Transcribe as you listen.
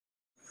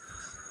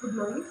Good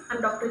morning.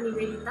 I'm Dr.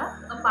 Nivedita,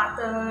 a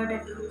Partha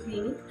Dental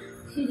clinic.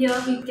 Here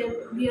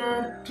we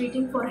are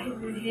treating for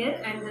hair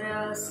and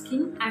the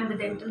skin and the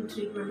dental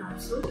treatment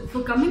also.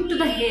 So coming to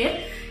the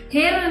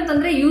hair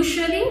antandre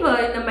usually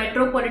in a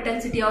metropolitan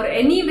city or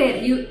anywhere,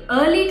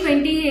 early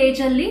 20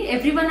 age alli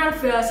everyone are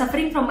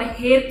suffering from a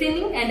hair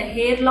thinning and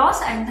hair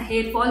loss and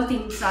hair fall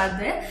things are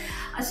there.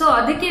 So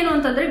ಅದಕ್ಕೆ ಏನು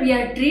ಅಂತಂದ್ರೆ we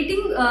are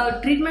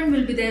treatment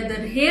will be there. The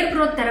hair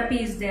growth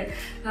therapy is there.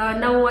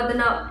 ನಾವು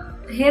ಅದನ್ನ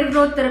hair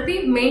growth therapy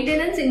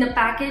maintenance in a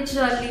package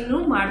allinu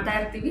ಮಾಡ್ತಾ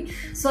ಇರ್ತೀವಿ.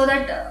 So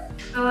that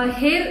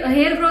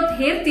hair growth,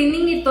 hair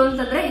thinning ಇತ್ತು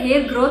ಅಂತಂದ್ರೆ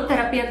hair growth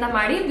therapy ಅಂತ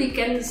ಮಾಡಿ we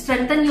can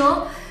strengthen your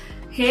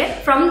hair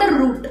from the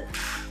root.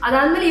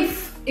 ಅದಾದ್ಮೇಲೆ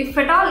if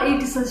at all it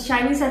is a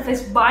shiny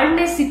surface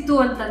baldness ಇತ್ತು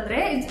ಅಂತಂದ್ರೆ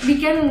we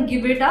can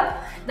give it up.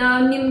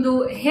 ನಿಮ್ದು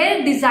hair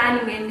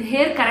designing and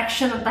hair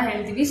correction ಅಂತ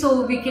ಹೇಳ್ತೀವಿ. So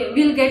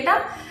will get a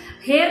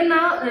ಹೇರ್ನ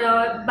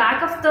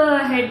back of the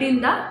head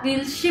ಇಂದ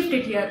will shift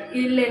it here.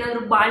 ಇಲ್ಲಿ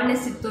ಏನಾದ್ರು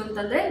baldness ಇತ್ತು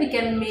ಅಂತಂದ್ರೆ we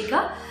can make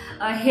a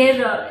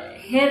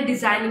hair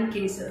designing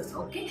cases.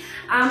 Okay,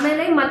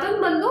 ಆಮೇಲೆ ಮತ್ತೊಂದು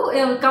ಬಂದು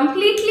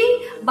ಕಂಪ್ಲೀಟ್ಲಿ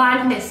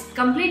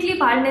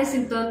ಬಾಲ್ಡ್ನೆಸ್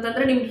ಇತ್ತು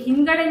ಅಂತಂದ್ರೆ ನಿಮ್ಗೆ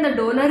ಹಿಂದ್ಗಡೆಯಿಂದ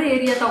ಡೋನರ್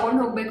ಏರಿಯಾ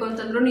ತಗೊಂಡು ಹೋಗ್ಬೇಕು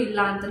ಅಂತಂದ್ರೂ ಇಲ್ಲ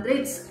ಅಂತಂದ್ರೆ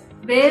ಇಟ್ಸ್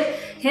ವೇರ್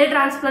ಹೇರ್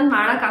ಟ್ರಾನ್ಸ್ಪ್ಲಾಂಟ್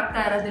ಮಾಡಕ್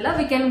ಆಗ್ತಾ ಇರೋದಿಲ್ಲ.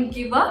 We can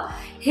give a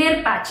hair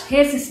patch,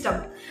 hair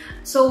system.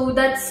 So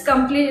that's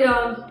complete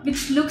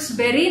which looks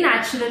very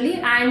naturally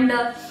and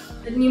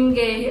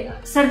nimge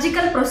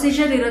surgical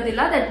procedure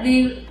irodilla, that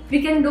we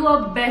can do a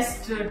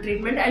best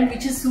treatment and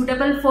which is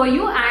suitable for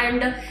you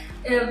and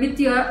with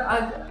your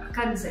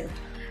consent.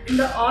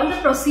 And all the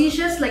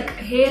procedures like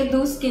hair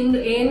do skin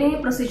any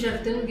procedure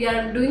we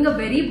are doing a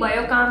very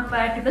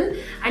biocompatible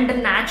and a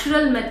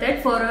natural method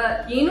for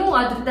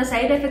adrinda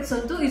side effects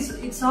antu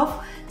it's of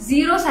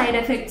zero side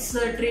effects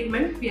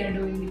treatment we are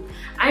doing it.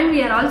 And we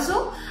are also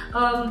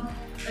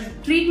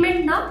treatment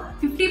na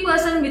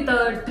 50% with the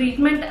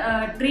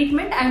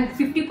treatment and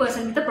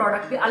 50% with the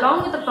product. Along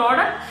with the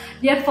product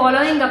we are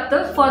following up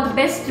for the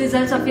best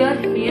results of your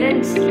hair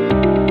and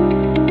skin.